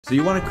So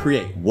you want to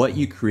create. What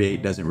you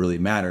create doesn't really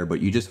matter,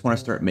 but you just want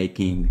to start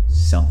making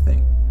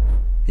something.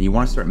 And you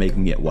want to start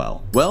making it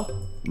well.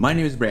 Well, my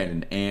name is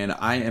Brandon, and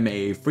I am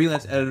a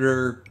freelance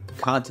editor,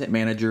 content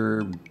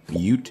manager,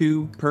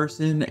 YouTube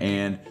person,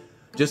 and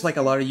just like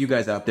a lot of you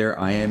guys out there,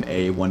 I am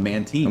a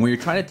one-man team. And when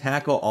you're trying to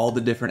tackle all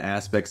the different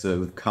aspects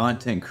of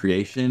content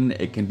creation,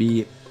 it can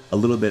be a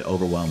little bit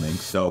overwhelming.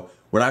 So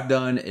what I've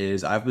done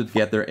is I've put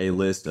together a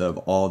list of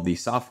all of the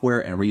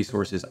software and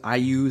resources I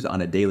use on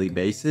a daily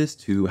basis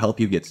to help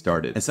you get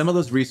started. And some of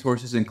those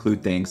resources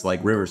include things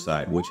like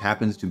Riverside, which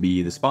happens to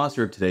be the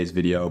sponsor of today's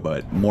video,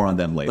 but more on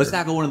them later. Let's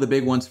tackle one of the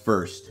big ones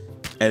first,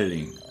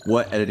 editing.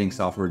 What editing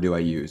software do I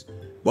use?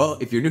 Well,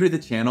 if you're new to the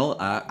channel,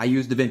 I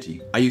use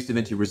DaVinci. I use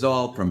DaVinci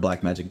Resolve from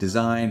Blackmagic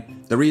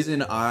Design. The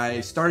reason I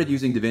started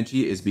using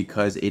DaVinci is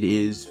because it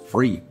is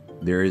free.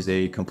 There is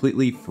a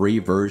completely free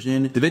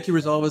version. DaVinci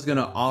Resolve is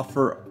gonna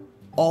offer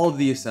all of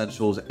the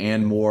essentials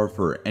and more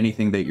for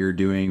anything that you're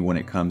doing when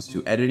it comes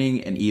to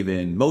editing and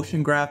even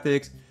motion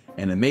graphics,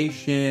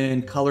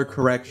 animation, color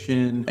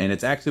correction, and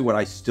it's actually what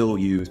I still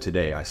use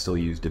today. I still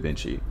use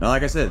DaVinci. Now,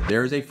 like I said,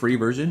 there's a free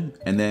version,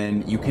 and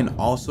then you can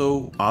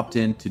also opt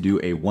in to do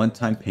a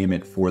one-time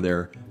payment for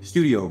their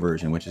studio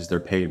version, which is their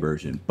paid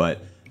version.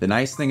 But the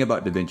nice thing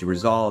about DaVinci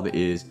Resolve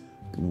is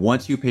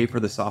once you pay for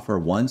the software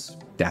once,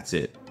 that's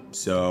it.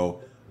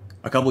 So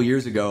a couple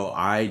years ago,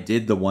 I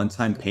did the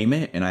one-time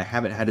payment and I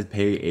haven't had to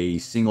pay a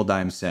single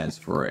dime cents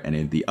for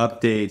any of the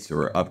updates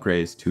or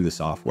upgrades to the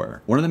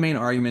software. One of the main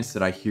arguments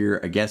that I hear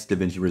against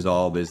DaVinci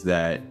Resolve is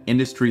that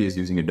industry is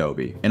using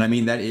Adobe. And I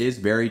mean, that is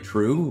very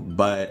true,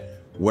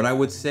 but what I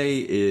would say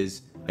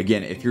is,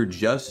 again, if you're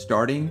just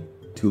starting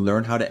to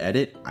learn how to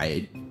edit,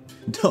 I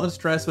don't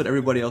stress what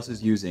everybody else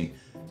is using.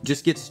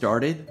 Just get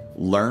started,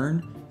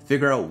 learn,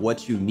 figure out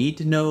what you need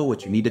to know,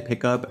 what you need to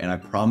pick up, and I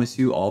promise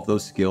you all of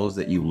those skills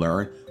that you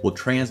learn will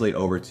translate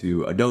over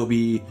to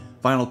Adobe,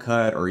 Final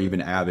Cut, or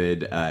even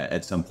Avid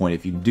at some point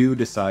if you do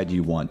decide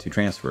you want to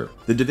transfer.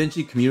 The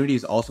DaVinci community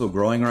is also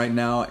growing right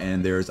now,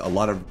 and there's a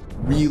lot of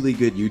really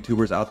good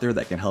YouTubers out there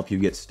that can help you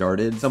get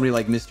started. Somebody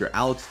like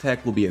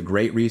MrAlexTech will be a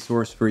great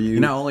resource for you. He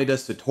not only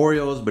does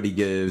tutorials, but he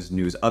gives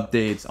news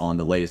updates on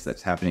the latest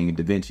that's happening in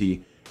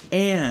DaVinci,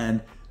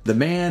 and the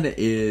man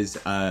is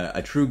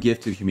a true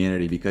gift to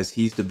humanity because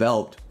he's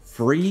developed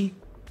free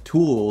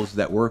tools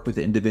that work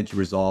within DaVinci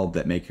Resolve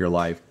that make your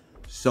life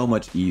so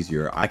much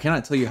easier. I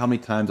cannot tell you how many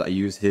times I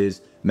use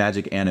his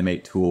Magic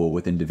Animate tool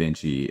within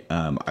DaVinci.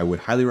 I would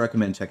highly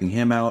recommend checking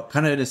him out.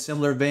 Kind of in a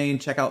similar vein,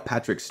 check out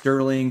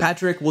Stirling.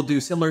 Patrick will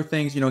do similar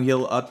things. You know,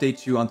 he'll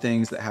update you on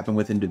things that happen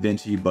within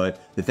DaVinci,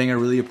 but the thing I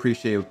really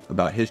appreciate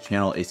about his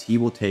channel is he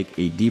will take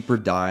a deeper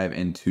dive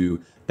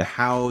into the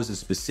hows and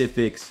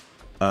specifics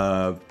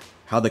of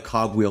how the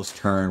cogwheels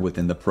turn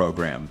within the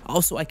program.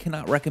 Also, I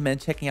cannot recommend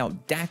checking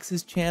out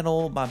Daex's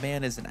channel. My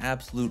man is an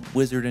absolute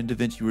wizard in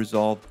DaVinci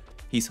Resolve.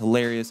 He's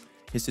hilarious.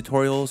 His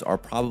tutorials are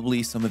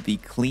probably some of the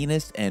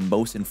cleanest and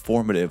most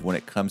informative when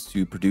it comes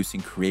to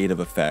producing creative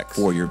effects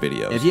for your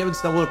videos. If you haven't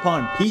stumbled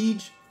upon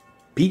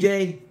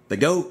PeeJ, the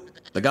GOAT,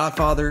 the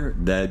Godfather,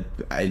 the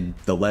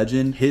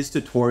legend, his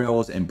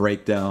tutorials and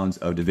breakdowns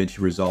of DaVinci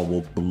Resolve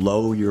will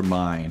blow your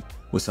mind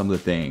with some of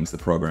the things the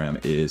program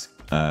is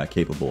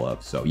capable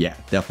of. So yeah,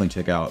 definitely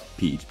check out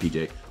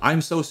PeeJ. I'm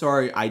so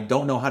sorry, I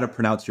don't know how to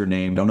pronounce your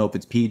name. Don't know if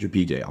it's PeeJ or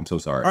PeeJ. I'm so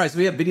sorry. All right, so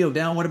we have video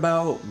down. What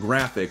about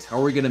graphics? How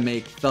are we gonna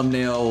make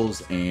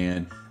thumbnails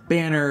and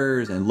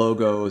banners and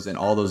logos and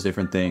all those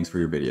different things for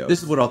your video?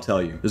 This is what I'll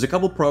tell you. There's a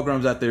couple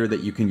programs out there that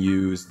you can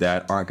use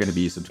that aren't going to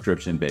be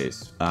subscription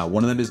based.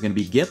 One of them is going to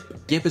be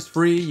GIMP. GIMP is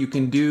free. You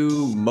can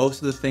do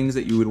most of the things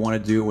that you would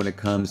want to do when it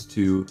comes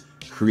to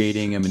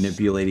creating and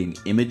manipulating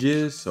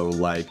images. So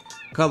like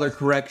color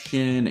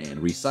correction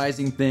and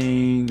resizing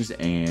things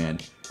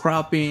and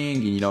cropping,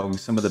 and, you know,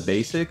 some of the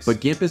basics. But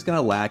GIMP is going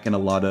to lack in a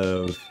lot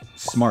of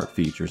smart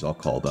features, I'll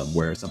call them,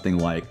 where something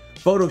like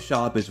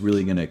Photoshop is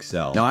really going to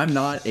excel. Now, I'm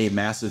not a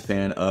massive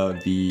fan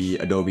of the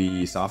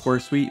Adobe software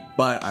suite,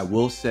 but I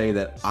will say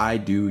that I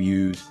do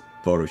use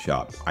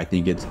Photoshop. I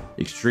think it's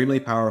extremely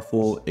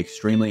powerful,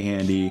 extremely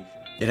handy.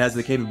 It has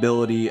the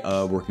capability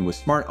of working with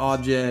smart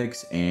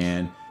objects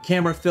and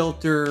camera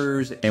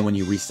filters, and when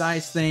you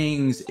resize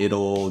things,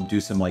 it'll do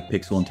some like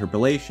pixel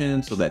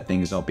interpolation so that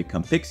things don't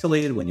become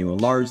pixelated when you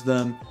enlarge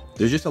them.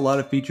 There's just a lot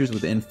of features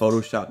within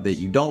Photoshop that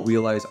you don't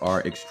realize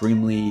are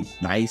extremely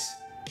nice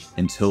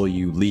until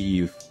you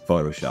leave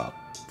Photoshop.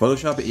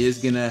 Photoshop is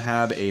gonna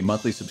have a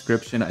monthly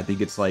subscription. I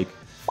think it's like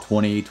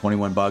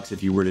 21 bucks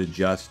if you were to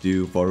just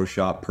do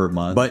Photoshop per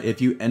month. But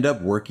if you end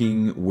up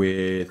working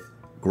with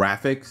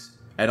graphics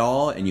at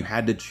all and you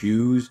had to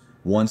choose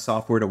one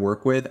software to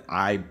work with,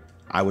 I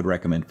would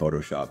recommend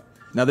Photoshop.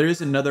 Now, there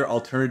is another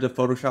alternative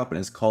to Photoshop, and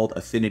it's called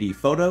Affinity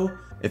Photo.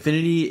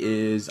 Affinity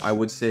is, I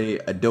would say,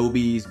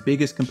 Adobe's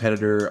biggest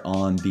competitor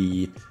on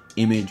the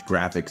image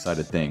graphic side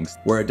of things,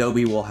 where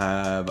Adobe will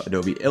have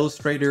Adobe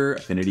Illustrator,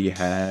 Affinity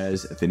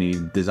has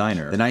Affinity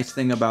Designer. The nice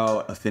thing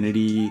about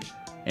Affinity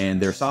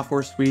and their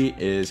software suite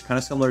is kind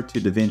of similar to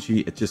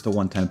DaVinci. It's just a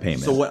one-time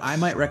payment. So what I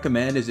might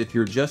recommend is if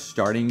you're just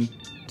starting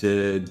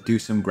to do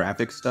some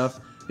graphic stuff,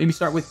 maybe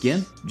start with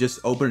GIMP, just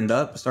open it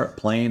up, start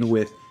playing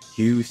with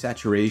hue,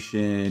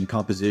 saturation,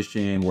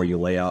 composition, where you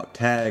lay out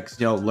text,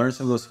 you know, learn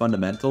some of those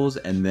fundamentals.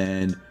 And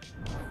then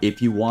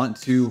if you want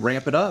to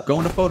ramp it up, go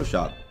into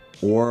Photoshop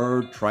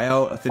or try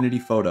out Affinity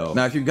Photo.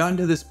 Now, if you've gotten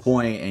to this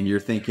point and you're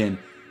thinking,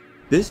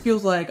 this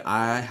feels like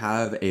I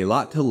have a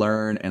lot to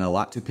learn and a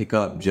lot to pick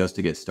up just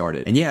to get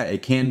started. And yeah,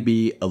 it can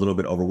be a little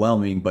bit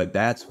overwhelming, but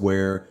that's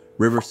where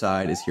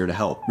Riverside is here to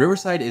help.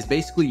 Riverside is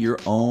basically your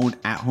own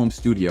at-home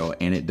studio,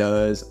 and it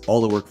does all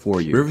the work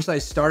for you.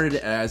 Riverside started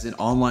as an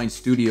online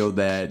studio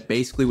that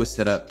basically was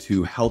set up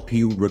to help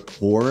you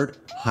record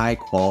high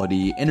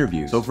quality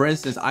interviews. So for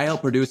instance, I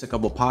help produce a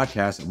couple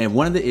podcasts, and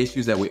one of the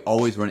issues that we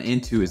always run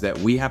into is that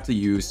we have to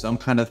use some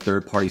kind of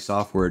third-party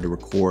software to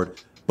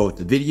record both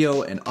the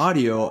video and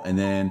audio, and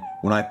then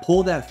when I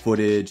pull that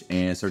footage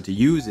and start to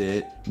use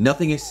it,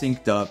 nothing is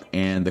synced up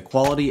and the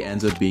quality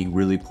ends up being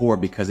really poor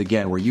because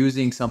again, we're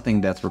using something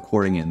that's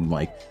recording in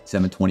like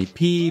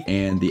 720p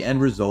and the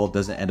end result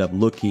doesn't end up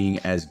looking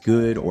as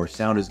good or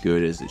sound as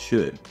good as it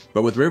should.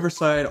 But with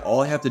Riverside,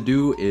 all I have to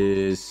do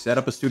is set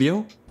up a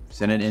studio,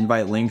 send an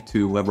invite link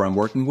to whoever I'm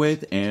working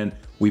with, and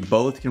we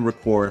both can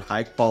record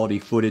high quality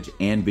footage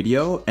and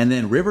video. And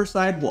then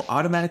Riverside will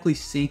automatically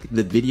sync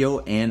the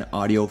video and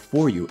audio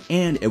for you.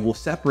 And it will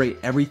separate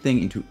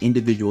everything into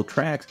individual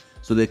tracks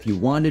so that if you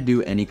want to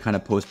do any kind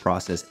of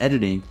post-process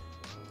editing,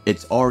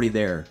 it's already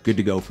there, good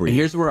to go for you. And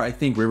here's where I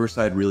think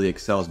Riverside really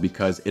excels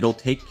because it'll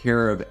take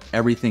care of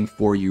everything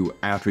for you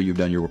after you've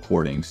done your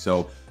recording.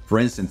 So for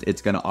instance,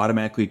 it's gonna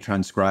automatically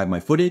transcribe my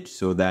footage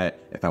so that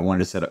if I wanted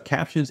to set up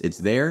captions, it's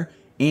there.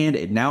 And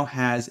it now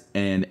has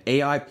an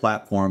AI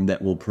platform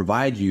that will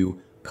provide you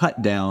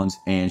cut downs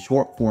and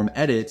short form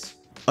edits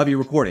of your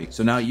recording.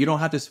 So now you don't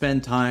have to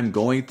spend time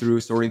going through,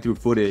 sorting through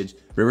footage.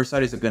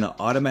 Riverside is going to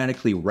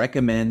automatically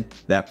recommend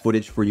that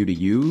footage for you to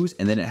use.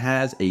 And then it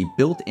has a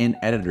built-in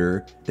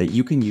editor that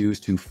you can use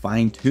to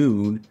fine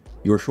tune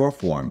your short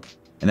form.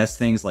 And that's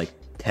things like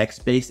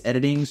text-based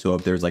editing. So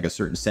if there's like a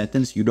certain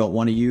sentence you don't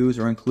want to use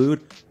or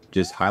include,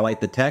 just highlight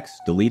the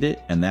text, delete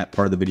it, and that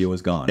part of the video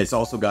is gone. It's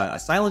also got a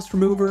silence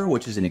remover,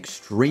 which is an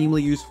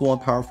extremely useful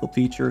and powerful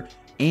feature.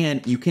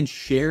 And you can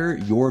share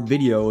your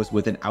videos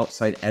with an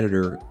outside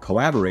editor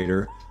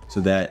collaborator so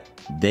that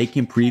they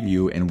can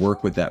preview and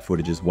work with that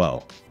footage as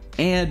well.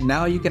 And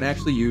now you can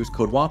actually use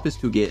code Wampus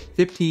to get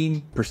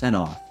 15%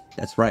 off.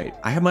 That's right,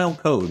 I have my own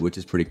code, which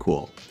is pretty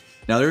cool.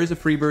 Now there is a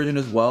free version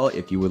as well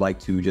if you would like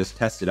to just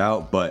test it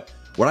out. But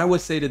what I would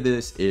say to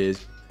this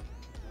is,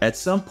 at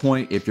some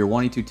point, if you're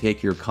wanting to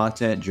take your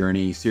content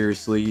journey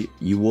seriously,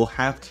 you will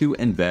have to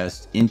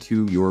invest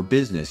into your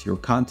business, your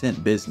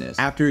content business.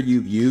 After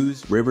you've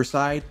used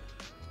Riverside,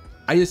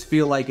 I just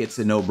feel like it's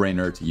a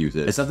no-brainer to use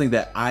it. It's something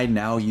that I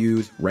now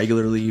use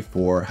regularly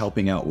for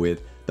helping out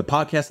with the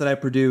podcast that I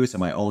produce and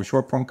my own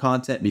short form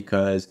content,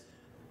 because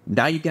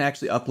now you can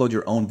actually upload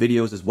your own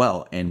videos as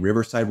well. And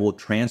Riverside will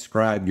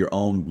transcribe your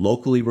own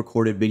locally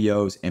recorded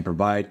videos and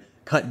provide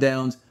cut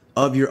downs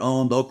of your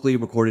own locally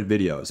recorded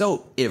videos.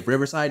 So if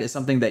Riverside is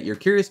something that you're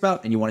curious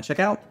about and you want to check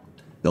out,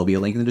 there'll be a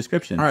link in the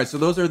description. All right, so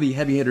those are the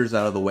heavy hitters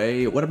out of the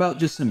way. What about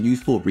just some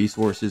useful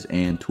resources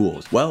and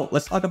tools? Well,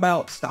 let's talk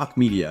about stock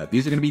media.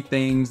 These are gonna be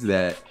things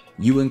that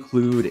you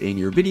include in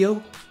your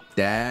video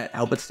that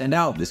help it stand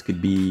out. This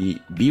could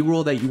be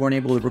B-roll that you weren't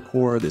able to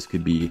record. This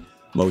could be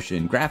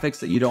motion graphics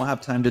that you don't have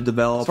time to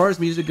develop. As far as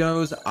music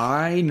goes,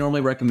 I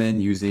normally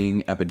recommend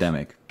using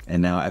Epidemic.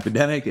 And now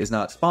Epidemic is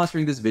not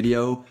sponsoring this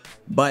video,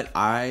 but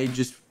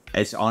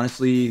it's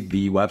honestly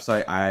the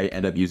website I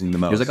end up using the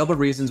most. There's a couple of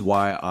reasons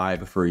why I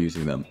prefer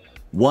using them.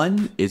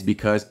 One is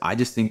because I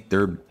just think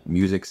their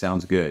music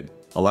sounds good.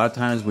 A lot of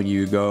times when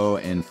you go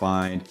and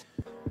find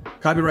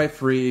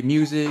copyright-free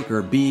music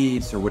or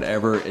beats or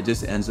whatever, it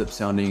just ends up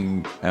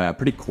sounding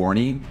pretty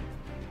corny.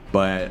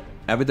 But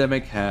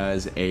Epidemic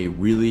has a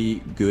really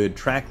good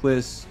track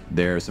list.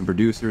 There's some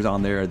producers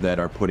on there that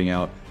are putting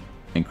out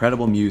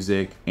incredible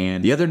music.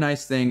 And the other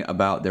nice thing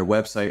about their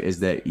website is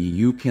that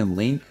you can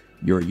link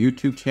your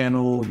YouTube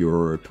channel,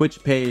 your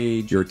Twitch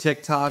page, your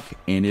TikTok,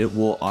 and it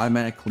will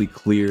automatically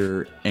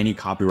clear any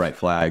copyright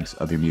flags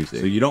of your music.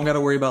 So you don't got to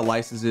worry about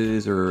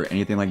licenses or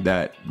anything like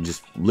that.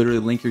 Just literally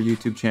link your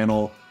YouTube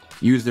channel,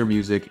 use their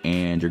music,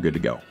 and you're good to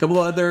go. A couple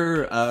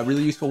other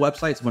really useful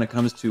websites when it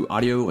comes to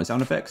audio and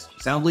sound effects.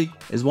 Soundly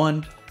is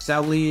one.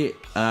 Soundly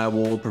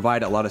will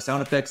provide a lot of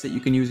sound effects that you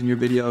can use in your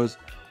videos.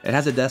 It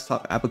has a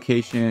desktop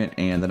application,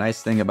 and the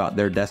nice thing about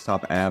their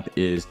desktop app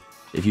is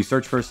if you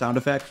search for a sound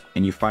effect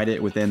and you find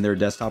it within their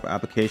desktop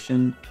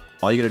application,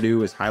 all you gotta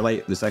do is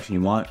highlight the section you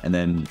want and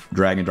then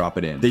drag and drop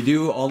it in. They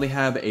do only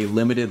have a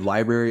limited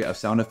library of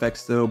sound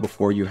effects though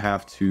before you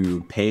have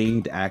to pay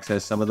to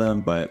access some of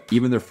them, but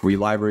even their free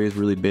library is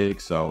really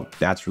big, so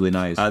that's really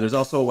nice. There's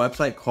also a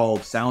website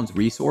called Sounds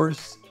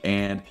Resource,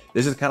 and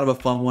this is kind of a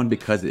fun one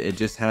because it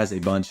just has a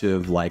bunch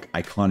of like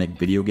iconic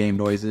video game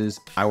noises.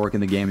 I work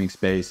in the gaming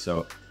space,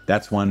 so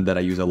that's one that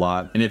I use a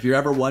lot. And if you're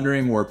ever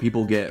wondering where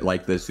people get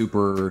like the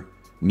super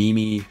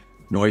memey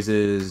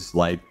noises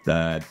like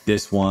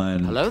this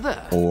one, hello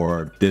there,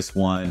 or this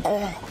one,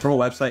 from a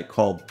website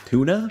called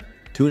Tuna,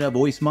 Tuna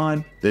Voice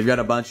Mod. They've got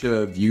a bunch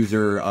of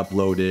user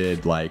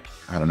uploaded, like,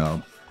 I don't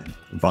know,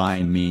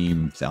 Vine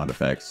meme sound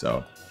effects.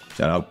 So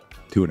shout out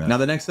Tuna. Now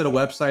the next set of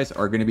websites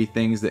are going to be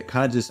things that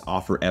kind of just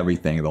offer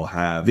everything. They'll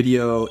have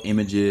video,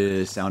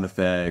 images, sound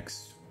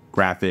effects,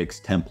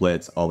 graphics,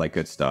 templates, all that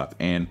good stuff.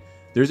 And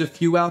there's a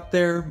few out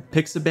there.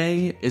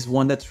 Pixabay is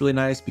one that's really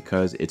nice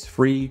because it's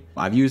free.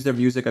 I've used their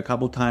music a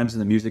couple times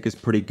and the music is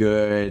pretty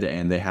good,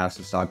 and they have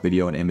some stock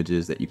video and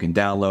images that you can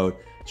download.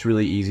 It's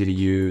really easy to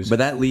use. But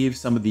that leaves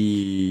some of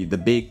the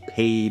big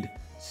paid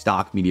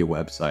stock media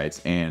websites,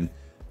 and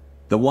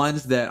the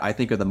ones that I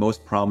think are the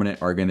most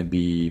prominent are going to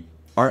be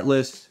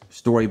Artlist,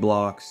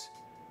 Storyblocks,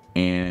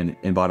 and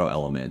Envato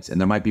Elements. And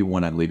there might be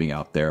one I'm leaving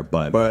out there,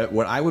 but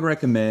what I would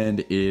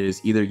recommend is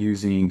either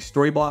using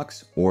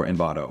Storyblocks or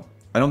Envato.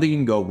 I don't think you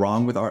can go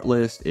wrong with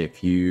Artlist.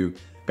 If you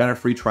got a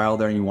free trial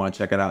there and you want to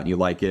check it out and you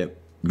like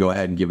it, go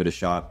ahead and give it a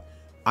shot.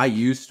 I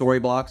used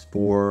Storyblocks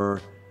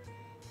for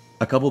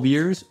a couple of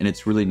years and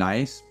it's really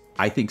nice.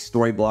 I think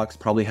Storyblocks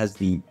probably has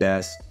the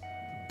best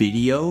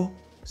video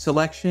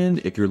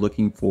selection if you're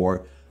looking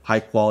for high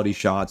quality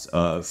shots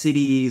of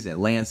cities and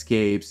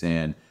landscapes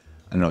and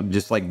I don't know,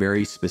 just like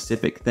very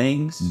specific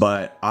things.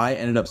 But I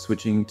ended up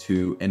switching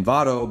to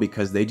Envato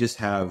because they just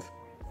have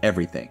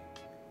everything.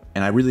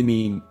 And I really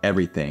mean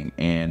everything.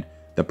 And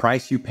the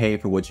price you pay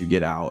for what you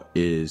get out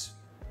is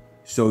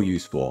so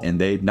useful. And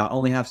they not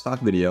only have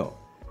stock video,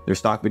 their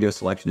stock video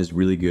selection is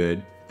really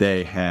good.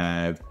 They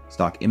have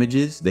stock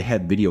images, they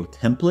have video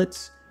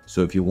templates.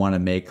 So if you want to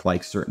make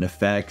like certain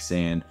effects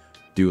and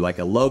do like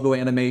a logo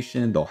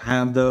animation, they'll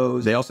have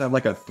those. They also have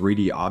like a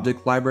 3D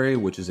object library,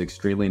 which is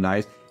extremely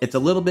nice. It's a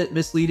little bit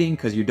misleading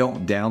because you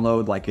don't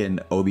download like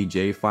an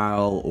OBJ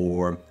file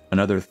or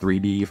another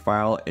 3D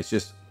file. It's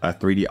just a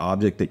 3D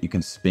object that you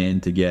can spin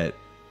to get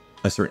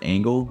a certain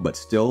angle, but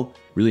still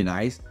really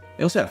nice.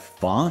 They also have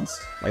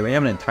fonts. Like they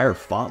have an entire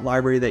font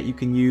library that you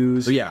can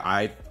use. So yeah,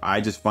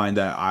 I just find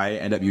that I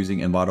end up using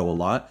Envato a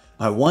lot.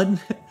 I one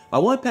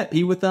pet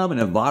peeve with them,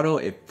 and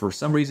Envato, if for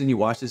some reason you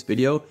watch this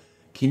video,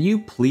 can you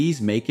please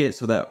make it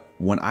so that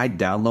when I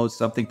download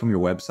something from your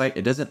website,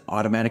 it doesn't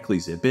automatically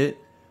zip it?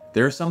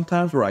 There are some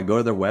times where I go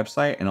to their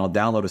website and I'll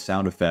download a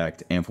sound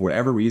effect, and for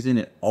whatever reason,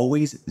 it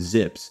always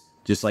zips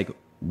just like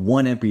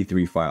one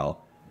MP3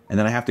 file, and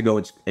then I have to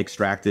go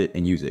extract it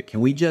and use it.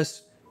 Can we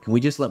just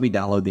let me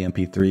download the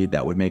MP3?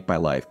 That would make my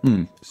life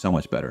so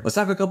much better. Let's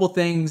talk a couple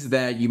things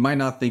that you might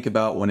not think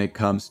about when it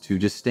comes to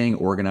just staying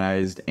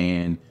organized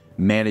and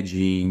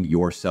managing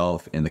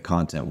yourself in the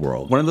content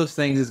world. One of those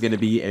things is going to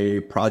be a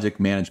project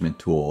management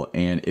tool.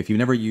 And if you've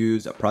never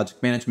used a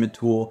project management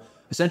tool,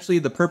 essentially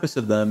the purpose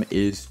of them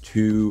is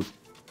to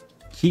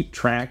keep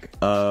track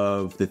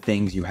of the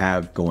things you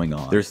have going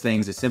on. There's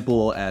things as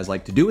simple as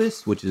like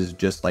Todoist, which is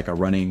just like a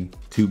running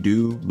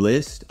to-do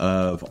list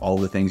of all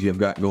the things you've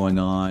got going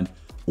on.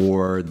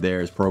 Or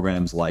there's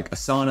programs like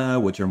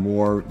Asana, which are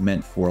more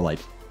meant for like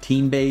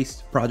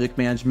team-based project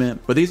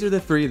management. But these are the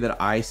three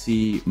that I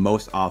see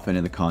most often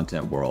in the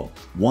content world.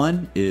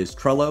 One is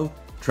Trello.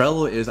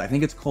 Trello is, I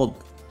think it's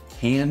called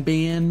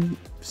Kanban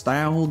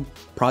style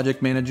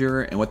project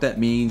manager. And what that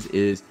means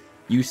is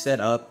you set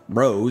up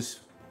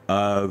rows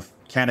of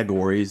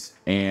categories,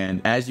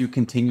 and as you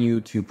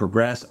continue to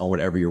progress on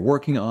whatever you're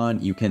working on,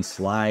 you can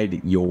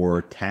slide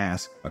your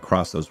task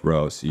across those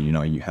rows. So, you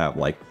know, you have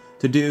like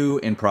to do,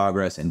 in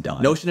progress, and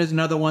done. Notion is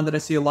another one that I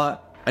see a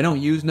lot. I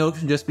don't use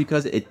Notion just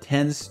because it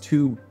tends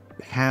to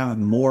have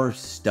more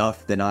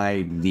stuff than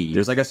I need.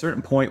 There's like a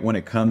certain point when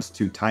it comes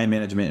to time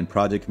management and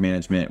project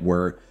management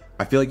where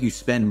I feel like you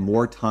spend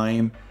more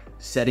time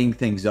setting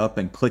things up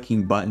and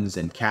clicking buttons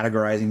and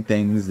categorizing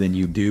things than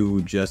you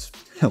do just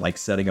like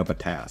setting up a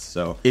task.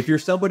 So if you're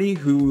somebody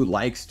who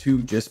likes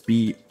to just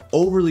be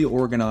overly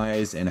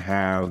organized and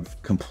have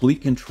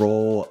complete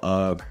control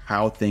of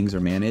how things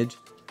are managed,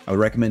 I would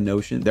recommend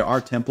Notion. There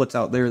are templates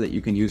out there that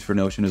you can use for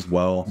Notion as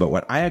well, but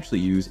what I actually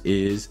use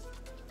is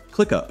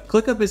ClickUp.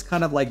 ClickUp is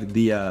kind of like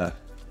the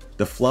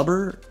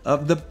flubber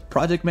of the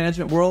project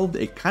management world.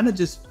 It kind of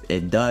just,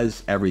 it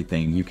does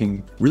everything. You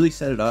can really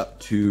set it up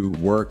to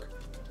work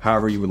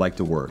however you would like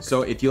to work.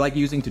 So if you like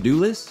using to-do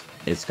lists,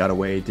 it's got a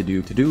way to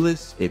do to-do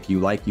lists. If you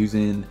like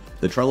using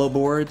the Trello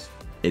boards,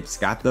 it's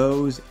got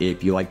those.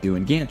 If you like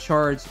doing Gantt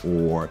charts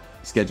or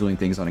scheduling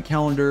things on a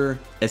calendar,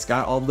 it's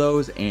got all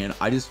those. And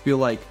I just feel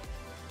like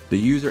the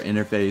user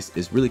interface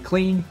is really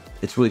clean.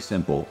 It's really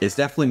simple. It's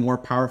definitely more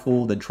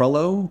powerful than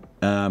Trello,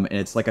 and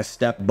it's like a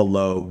step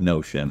below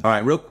Notion. All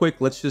right, real quick,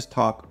 let's just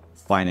talk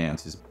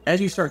finances. As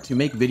you start to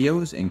make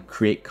videos and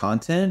create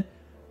content,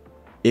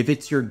 if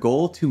it's your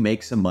goal to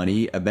make some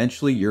money,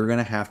 eventually you're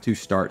gonna have to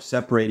start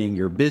separating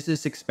your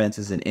business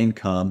expenses and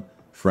income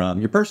from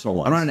your personal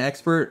ones. I'm not an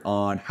expert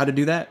on how to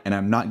do that, and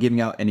I'm not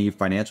giving out any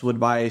financial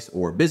advice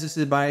or business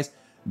advice,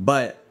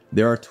 but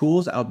there are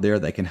tools out there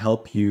that can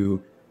help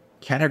you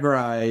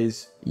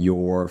categorize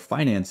your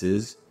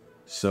finances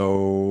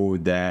so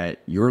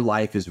that your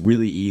life is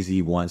really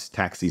easy once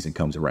tax season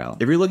comes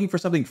around. If you're looking for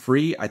something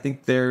free, I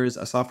think there's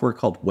a software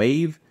called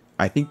Wave.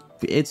 I think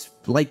it's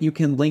like you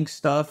can link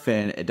stuff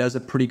and it does a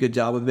pretty good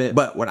job of it.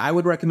 But what I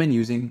would recommend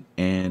using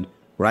and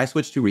what I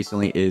switched to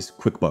recently is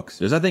QuickBooks.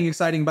 There's nothing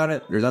exciting about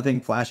it. There's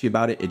nothing flashy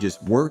about it. It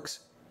just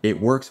works. It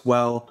works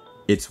well.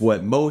 It's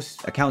what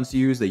most accountants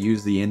use. They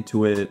use the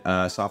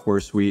Intuit software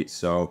suite.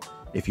 So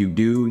if you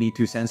do need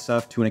to send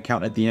stuff to an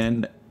accountant at the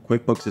end,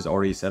 QuickBooks is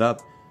already set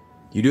up.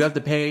 You do have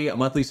to pay a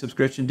monthly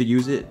subscription to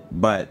use it,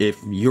 but if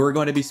you're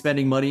going to be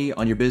spending money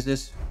on your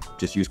business,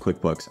 just use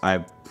QuickBooks. I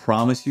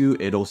promise you,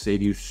 it'll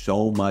save you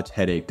so much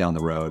headache down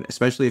the road,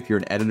 especially if you're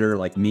an editor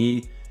like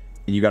me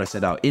and you got to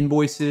send out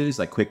invoices.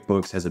 Like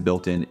QuickBooks has a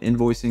built-in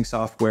invoicing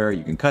software.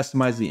 You can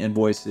customize the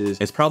invoices.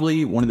 It's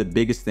probably one of the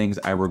biggest things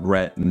I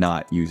regret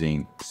not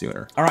using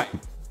sooner. All right.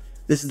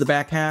 This is the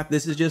back half.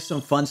 This is just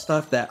some fun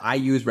stuff that I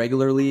use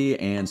regularly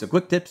and some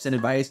quick tips and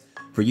advice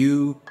for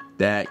you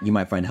that you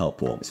might find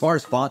helpful. As far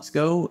as fonts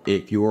go,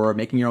 if you're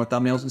making your own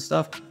thumbnails and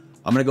stuff,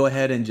 I'm gonna go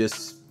ahead and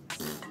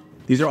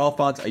these are all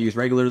fonts I use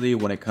regularly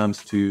when it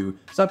comes to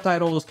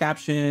subtitles,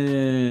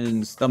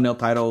 captions, thumbnail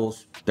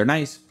titles. They're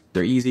nice,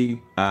 they're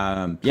easy.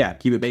 Yeah,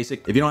 keep it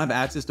basic. If you don't have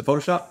access to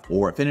Photoshop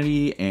or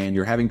Affinity and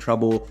you're having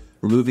trouble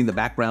removing the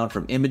background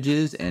from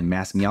images and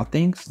masking out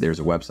things, there's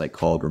a website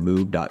called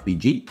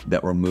remove.pg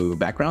that will remove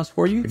backgrounds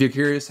for you. If you're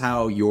curious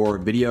how your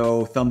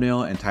video,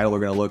 thumbnail, and title are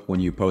gonna look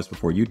when you post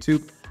before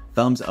YouTube,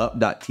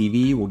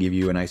 thumbsup.tv will give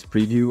you a nice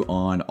preview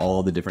on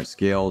all the different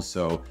scales.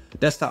 So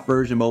desktop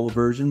version, mobile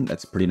version,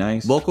 that's pretty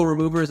nice. Vocal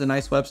Remover is a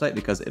nice website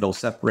because it'll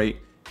separate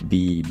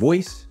the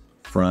voice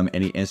from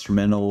any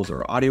instrumentals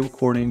or audio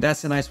recording.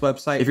 That's a nice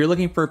website. If you're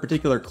looking for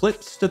particular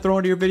clips to throw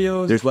into your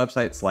videos, there's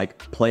websites like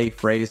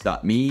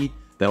playphrase.me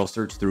that'll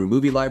search through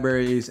movie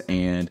libraries,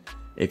 and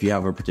if you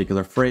have a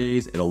particular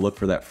phrase, it'll look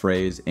for that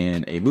phrase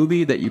in a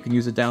movie that you can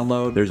use to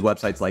download. There's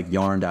websites like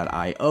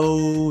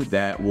yarn.io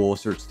that will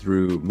search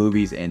through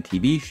movies and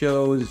TV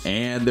shows.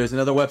 And there's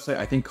another website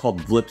I think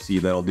called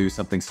Blipsy that'll do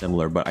something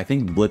similar, but I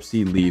think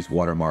Blipsy leaves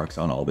watermarks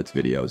on all of its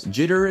videos.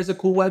 Jitter is a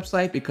cool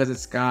website because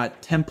it's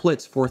got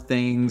templates for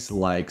things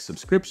like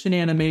subscription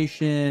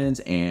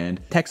animations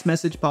and text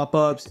message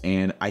pop-ups,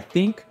 and I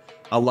think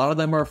a lot of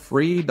them are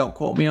free. Don't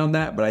quote me on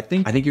that, but I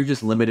think you're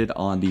just limited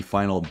on the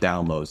final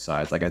download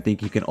size. Like I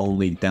think you can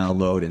only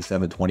download in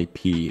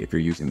 720p if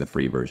you're using the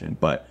free version,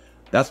 but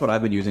that's what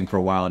I've been using for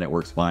a while and it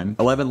works fine.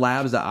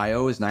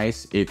 11labs.io is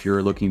nice if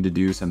you're looking to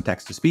do some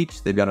text to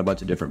speech. They've got a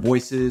bunch of different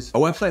voices. A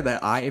website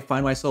that I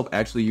find myself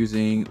actually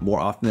using more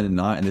often than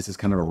not, and this is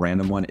kind of a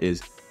random one,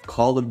 is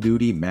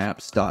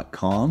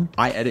callofdutymaps.com.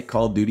 I edit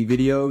Call of Duty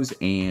videos,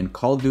 and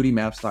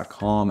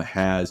callofdutymaps.com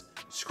has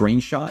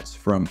screenshots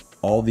from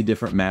all the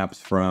different maps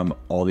from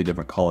all the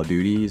different Call of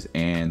Duties,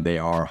 and they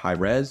are high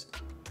res,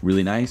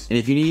 really nice. And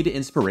if you need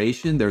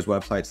inspiration, there's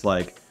websites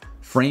like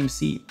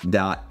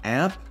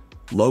frameseat.app,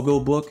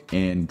 Logobook,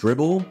 and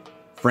Dribble.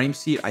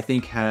 Frameseat, I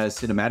think, has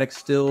cinematic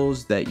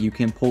stills that you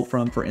can pull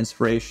from for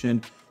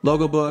inspiration.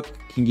 Logobook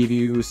can give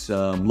you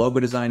some logo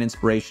design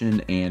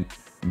inspiration, and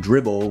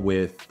Dribble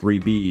with 3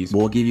 Bs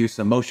will give you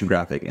some motion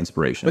graphic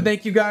inspiration. But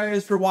thank you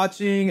guys for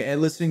watching and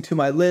listening to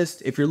my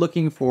list. If you're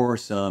looking for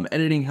some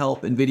editing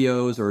help in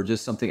videos or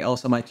just something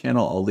else on my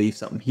channel, I'll leave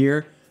something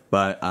here.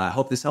 But I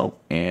hope this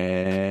helped,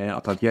 and I'll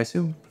talk to you guys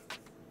soon.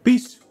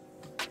 Peace.